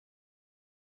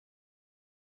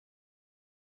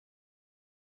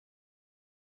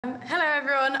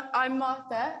I'm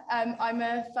Martha. I'm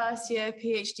a first-year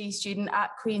PhD student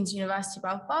at Queen's University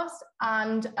Belfast,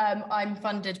 and I'm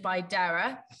funded by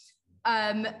DARA.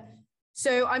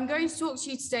 So I'm going to talk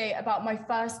to you today about my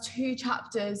first two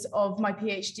chapters of my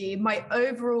PhD. My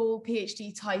overall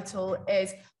PhD title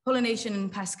is Pollination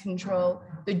and Pest Control,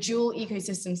 the Dual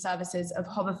Ecosystem Services of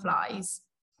Hoverflies.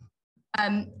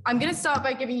 I'm going to start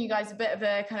by giving you guys a bit of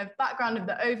a kind of background of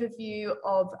the overview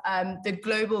of the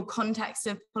global context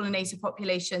of pollinator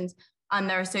populations and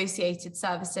their associated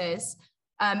services,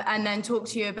 and then talk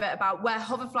to you a bit about where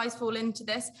hoverflies fall into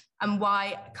this and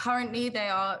why currently they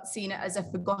are seen as a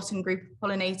forgotten group of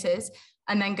pollinators,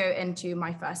 and then go into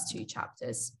my first two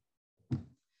chapters.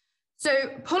 So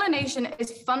pollination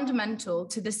is fundamental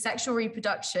to the sexual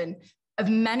reproduction of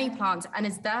many plants and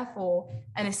is therefore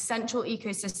an essential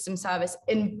ecosystem service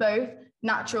in both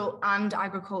natural and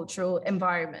agricultural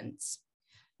environments.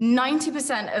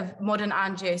 90% of modern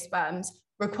angiosperms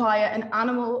require an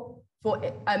animal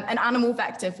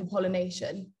vector for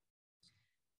pollination.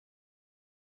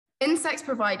 Insects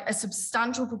provide a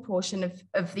substantial proportion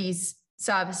of these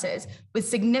services with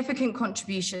significant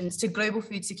contributions to global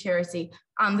food security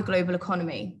and the global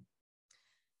economy.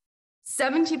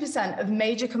 70% of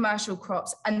major commercial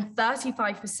crops and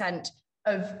 35%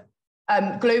 of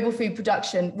global food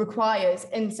production requires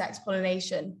insect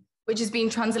pollination, which has been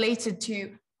translated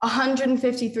to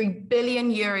 153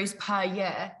 billion euros per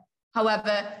year.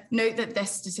 However, note that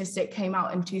this statistic came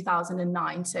out in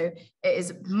 2009, so it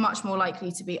is much more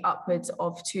likely to be upwards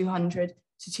of 200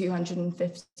 to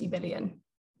 250 billion.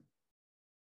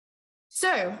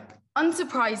 So,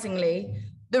 unsurprisingly,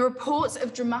 the reports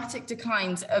of dramatic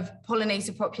declines of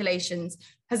pollinator populations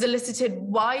has elicited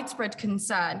widespread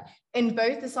concern in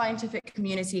both the scientific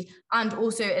community and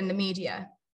also in the media.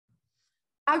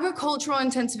 Agricultural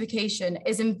intensification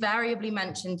is invariably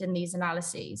mentioned in these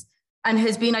analyses and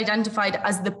has been identified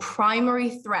as the primary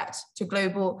threat to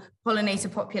global pollinator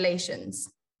populations.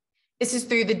 This is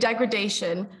through the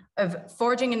degradation of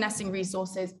foraging and nesting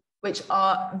resources, which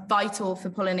are vital for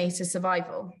pollinator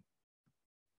survival.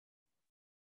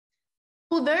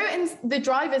 Although the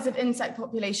drivers of insect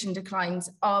population declines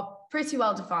are pretty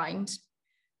well defined,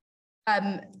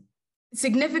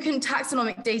 significant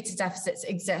taxonomic data deficits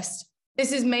exist.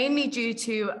 This is mainly due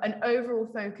to an overall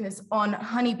focus on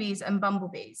honeybees and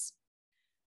bumblebees.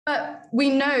 But we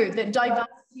know that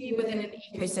diversity within an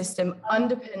ecosystem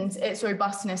underpins its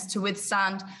robustness to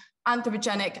withstand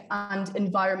anthropogenic and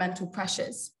environmental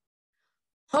pressures.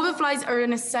 Hoverflies are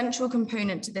an essential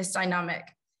component to this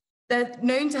dynamic. They're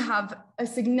known to have a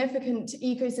significant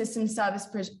ecosystem service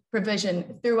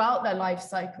provision throughout their life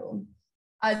cycle,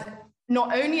 as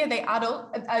not only are they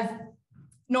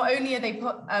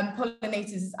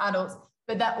pollinators as adults,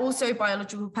 but they're also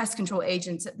biological pest control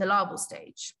agents at the larval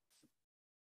stage.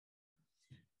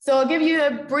 So I'll give you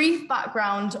a brief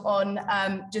background on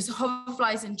just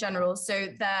hoverflies in general. So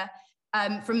they're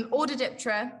from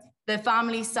Ordodiptera, the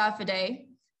family Serphidae.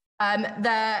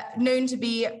 They're known to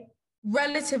be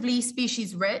relatively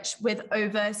species rich with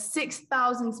over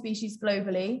 6,000 species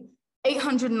globally,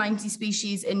 890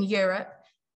 species in Europe,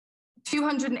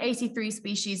 283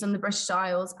 species on the British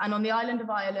Isles, and on the island of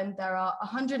Ireland, there are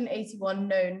 181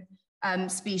 known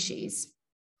species.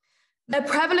 Their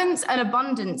prevalence and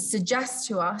abundance suggest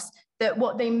to us that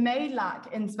what they may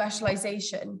lack in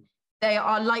specialization, they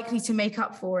are likely to make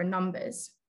up for in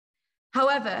numbers.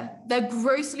 However, they're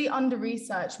grossly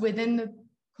under-researched within the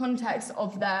context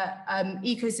of their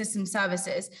ecosystem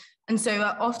services, and so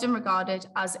are often regarded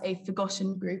as a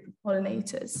forgotten group of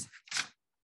pollinators.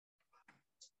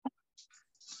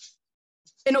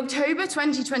 In October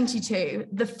 2022,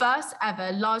 the first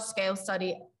ever large-scale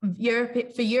study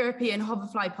for European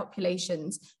hoverfly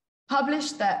populations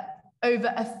published that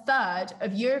over a third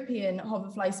of European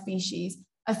hoverfly species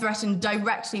are threatened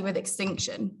directly with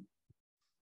extinction,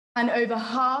 and over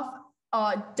half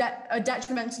are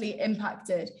detrimentally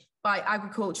impacted by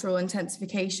agricultural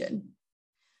intensification.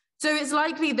 So it's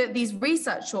likely that these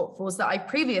research shortfalls that I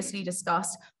previously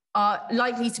discussed are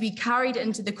likely to be carried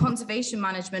into the conservation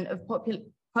management of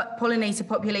pollinator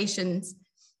populations.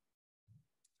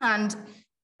 And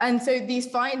so these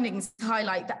findings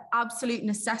highlight the absolute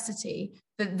necessity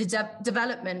for the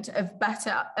development of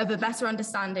a better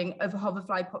understanding of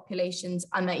hoverfly populations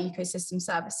and their ecosystem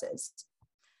services.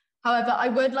 However, I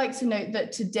would like to note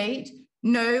that to date,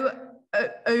 no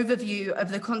overview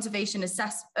of the conservation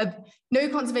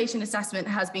assessment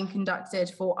has been conducted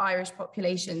for Irish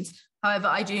populations. However,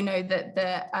 I do know that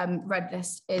the red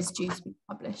list is due to be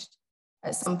published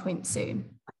at some point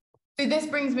soon. So this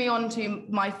brings me on to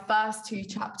my first two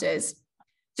chapters.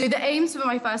 So the aims for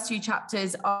my first two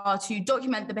chapters are to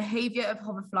document the behavior of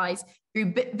hoverflies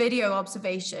through video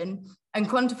observation and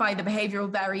quantify the behavioral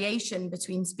variation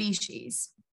between species.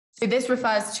 So this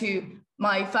refers to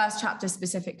my first chapter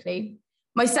specifically.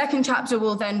 My second chapter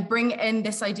will then bring in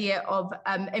this idea of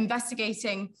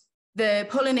investigating the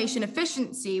pollination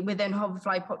efficiency within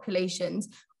hoverfly populations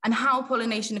and how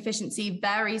pollination efficiency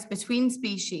varies between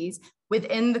species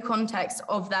within the context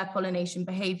of their pollination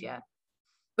behavior,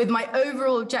 with my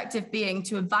overall objective being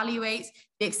to evaluate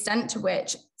the extent to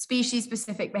which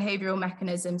species-specific behavioral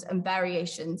mechanisms and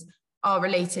variations are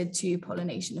related to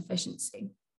pollination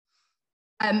efficiency.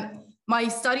 My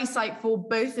study site for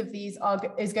both of these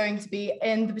is going to be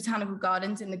in the botanical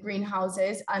gardens, in the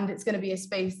greenhouses, and it's going to be a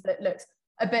space that looks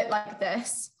a bit like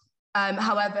this.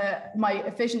 However, my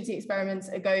efficiency experiments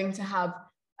are going to have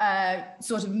a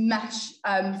sort of mesh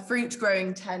fruit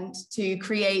growing tent to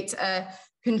create a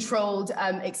controlled,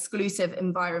 exclusive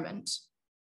environment.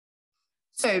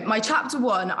 So my chapter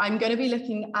one, I'm going to be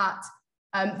looking at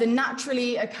the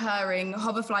naturally occurring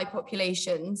hoverfly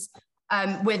populations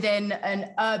within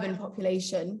an urban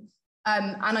population.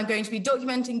 And I'm going to be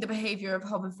documenting the behavior of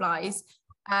hoverflies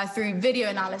through video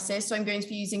analysis. So I'm going to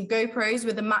be using GoPros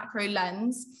with a macro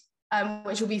lens,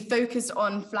 which will be focused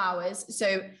on flowers.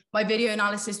 So my video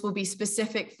analysis will be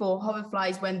specific for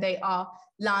hoverflies when they are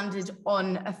landed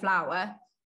on a flower.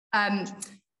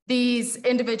 These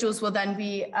individuals will then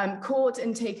be caught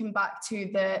and taken back to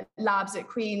the labs at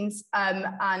Queen's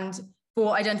and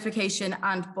for identification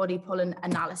and body pollen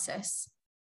analysis.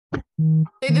 So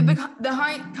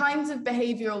the kinds of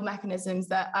behavioral mechanisms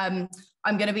that I'm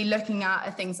going to be looking at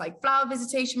are things like flower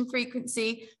visitation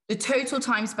frequency, the total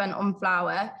time spent on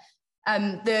flower,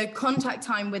 the contact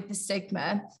time with the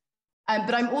stigma,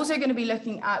 but I'm also going to be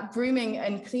looking at grooming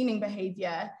and cleaning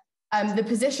behavior, the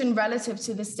position relative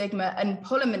to the stigma and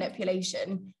pollen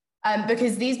manipulation,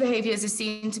 because these behaviors are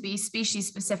seen to be species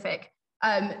specific.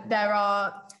 There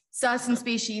are certain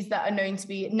species that are known to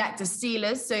be nectar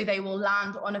stealers, so they will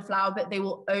land on a flower, but they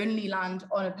will only land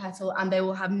on a petal and they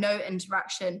will have no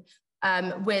interaction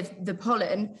with the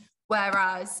pollen,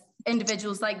 whereas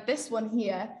individuals like this one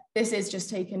here, this is just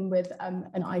taken with an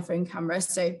iPhone camera.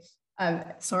 So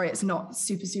sorry, it's not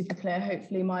super clear.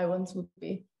 Hopefully my ones will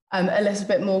be a little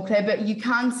bit more clear, but you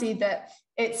can see that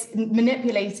it's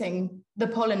manipulating the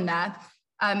pollen there.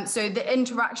 So the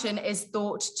interaction is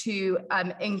thought to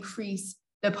increase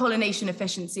the pollination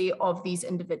efficiency of these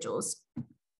individuals.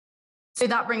 So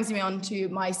that brings me on to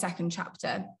my second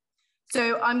chapter.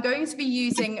 So I'm going to be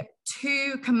using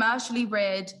two commercially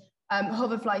reared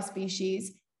hoverfly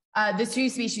species. The two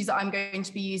species that I'm going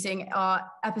to be using are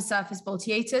Episurfus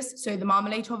voltiatus, so the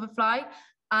marmalade hoverfly,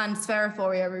 and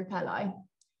Sphaerophoria rupellae.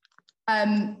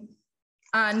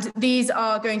 And these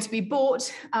are going to be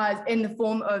bought in the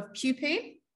form of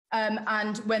pupae.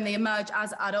 And when they emerge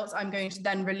as adults, I'm going to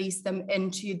then release them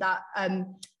into that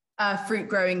fruit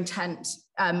growing tent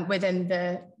within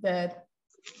the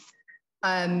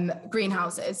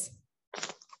greenhouses.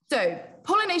 So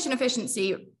pollination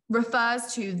efficiency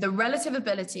refers to the relative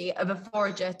ability of a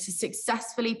forager to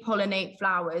successfully pollinate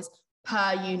flowers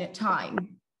per unit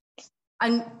time.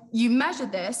 And you measure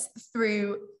this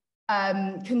through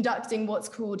conducting what's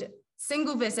called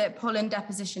single visit pollen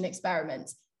deposition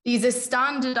experiments. These are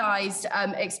standardized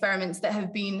experiments that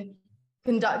have been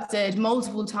conducted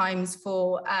multiple times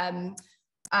for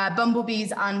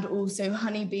bumblebees and also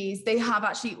honeybees. They have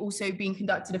actually also been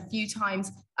conducted a few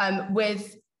times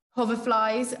with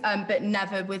hoverflies, but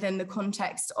never within the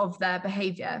context of their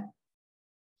behavior.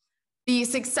 The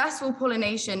successful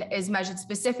pollination is measured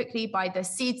specifically by the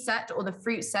seed set or the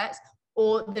fruit set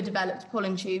or the developed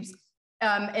pollen tubes.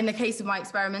 In the case of my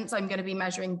experiments, I'm going to be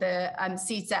measuring the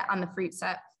seed set and the fruit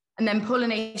set. And then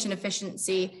pollination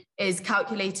efficiency is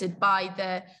calculated by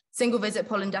the single visit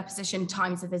pollen deposition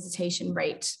times the visitation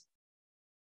rate.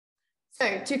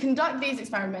 So to conduct these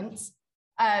experiments,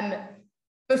 while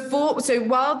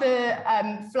the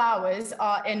flowers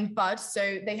are in bud,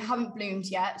 so they haven't bloomed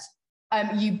yet,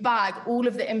 you bag all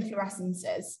of the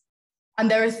inflorescences. And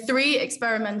there are 3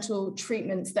 experimental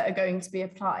treatments that are going to be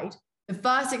applied. The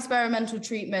first experimental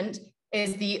treatment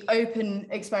is the open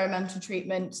experimental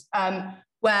treatment,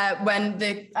 where when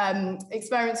the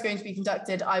experiment's going to be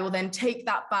conducted, I will then take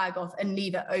that bag off and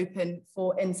leave it open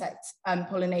for insect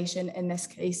pollination, in this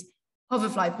case,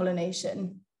 hoverfly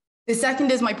pollination. The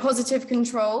second is my positive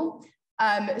control.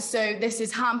 So this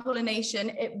is hand pollination.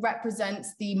 It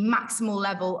represents the maximal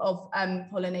level of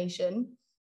pollination.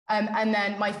 And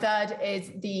then my third is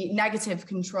the negative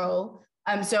control.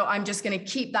 So I'm just going to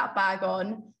keep that bag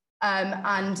on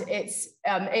and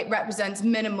it represents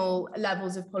minimal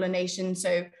levels of pollination,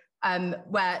 so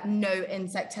where no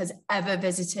insect has ever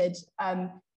visited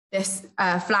this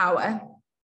flower.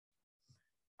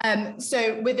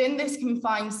 So within this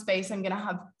confined space, I'm going to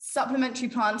have supplementary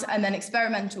plants and then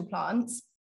experimental plants.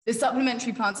 The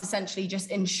supplementary plants essentially just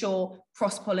ensure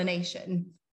cross-pollination.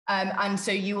 And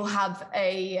so you will have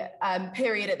a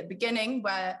period at the beginning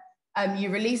where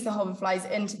you release the hoverflies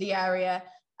into the area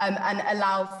and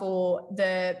allow for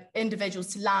the individuals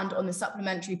to land on the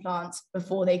supplementary plants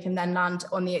before they can then land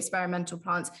on the experimental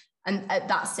plants. And at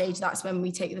that stage, that's when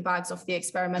we take the bags off the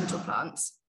experimental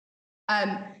plants.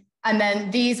 And then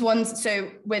these ones,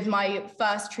 so with my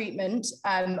first treatment,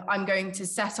 I'm going to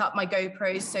set up my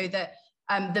GoPros so that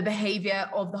the behavior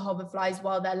of the hoverflies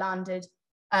while they're landed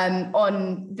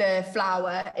on the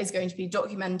flower is going to be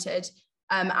documented.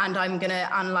 And I'm going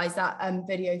to analyze that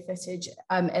video footage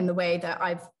in the way that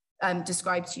I've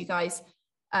described to you guys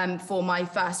for my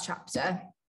first chapter.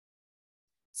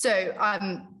 So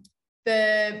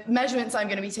the measurements I'm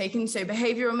going to be taking, so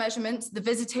behavioral measurements, the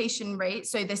visitation rate.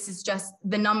 So this is just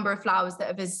the number of flowers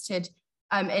that are visited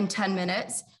in 10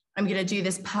 minutes. I'm going to do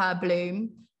this per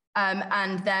bloom.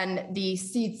 And then the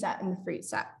seed set and the fruit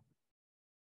set.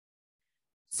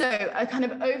 So a kind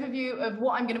of overview of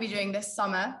what I'm going to be doing this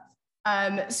summer.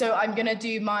 So I'm going to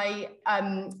do my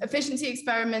efficiency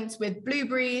experiments with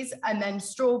blueberries and then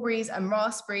strawberries and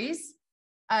raspberries.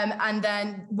 And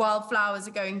then wildflowers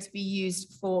are going to be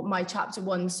used for my chapter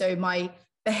 1, so my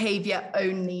behavior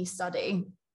only study.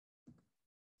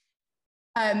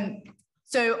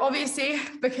 So obviously,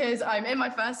 because I'm in my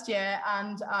first year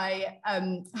and I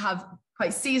have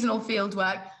quite seasonal field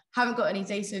work, haven't got any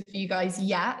data for you guys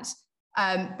yet,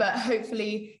 but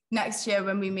hopefully next year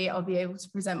when we meet, I'll be able to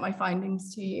present my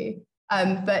findings to you.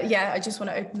 But yeah, I just want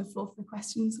to open the floor for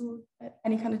questions or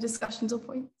any kind of discussions or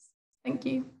points. Thank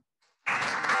you.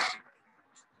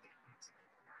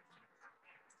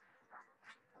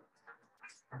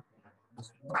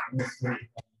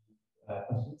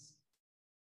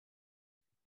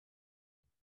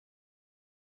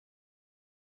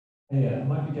 Yeah, I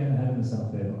might be getting ahead of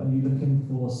myself here, but are you looking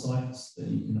for sites that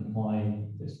you can apply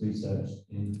this research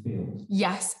in the field?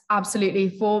 Yes, absolutely.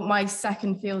 For my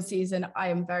second field season, I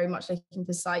am very much looking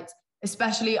for sites,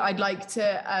 especially I'd like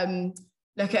to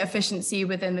look at efficiency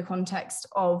within the context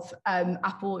of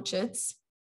apple orchards.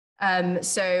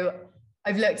 So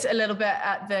I've looked a little bit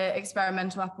at the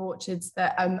experimental apple orchards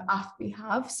that AFBI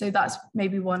have. So that's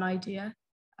maybe one idea.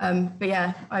 But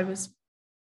yeah, I was...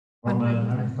 From an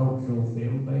agricultural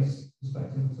field-based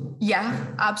perspective?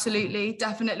 Yeah, absolutely,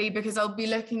 definitely, because I'll be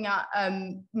looking at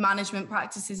management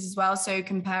practices as well. So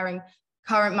comparing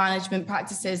current management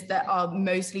practices that are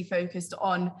mostly focused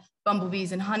on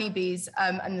bumblebees and honeybees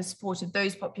and the support of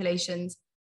those populations,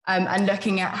 and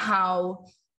looking at how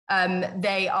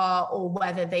they are, or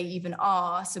whether they even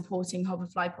are, supporting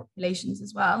hoverfly populations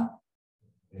as well.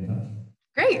 Yeah.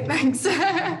 Great, thanks.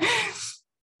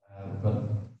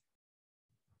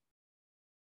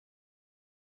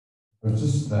 I was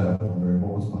just wondering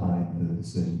what was behind the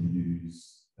decision to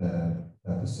use the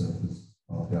surface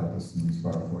of the atlas and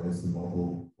spirophore as the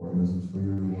model organisms for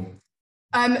your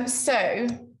work? So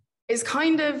it's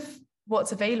kind of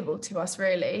what's available to us,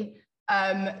 really.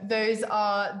 Those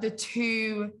are the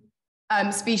two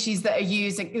species that are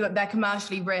used, they're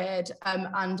commercially reared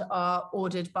and are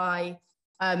ordered by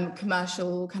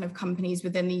commercial kind of companies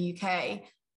within the UK.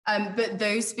 But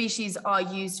those species are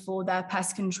used for their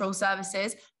pest control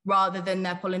services rather than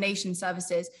their pollination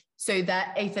services. So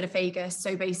they're aphidophagus.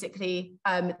 So basically,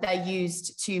 they're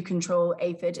used to control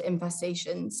aphid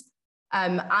infestations.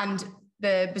 And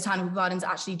the botanical gardens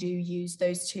actually do use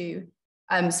those two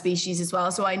species as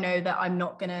well. So I know that I'm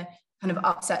not going to kind of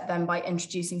upset them by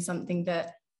introducing something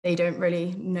that they don't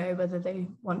really know whether they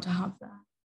want to have there.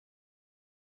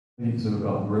 So we've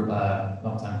got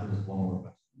enough time for just one more question.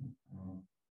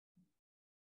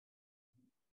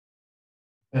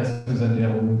 Yes, then yeah,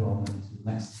 we'll move on to the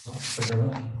next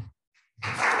slide.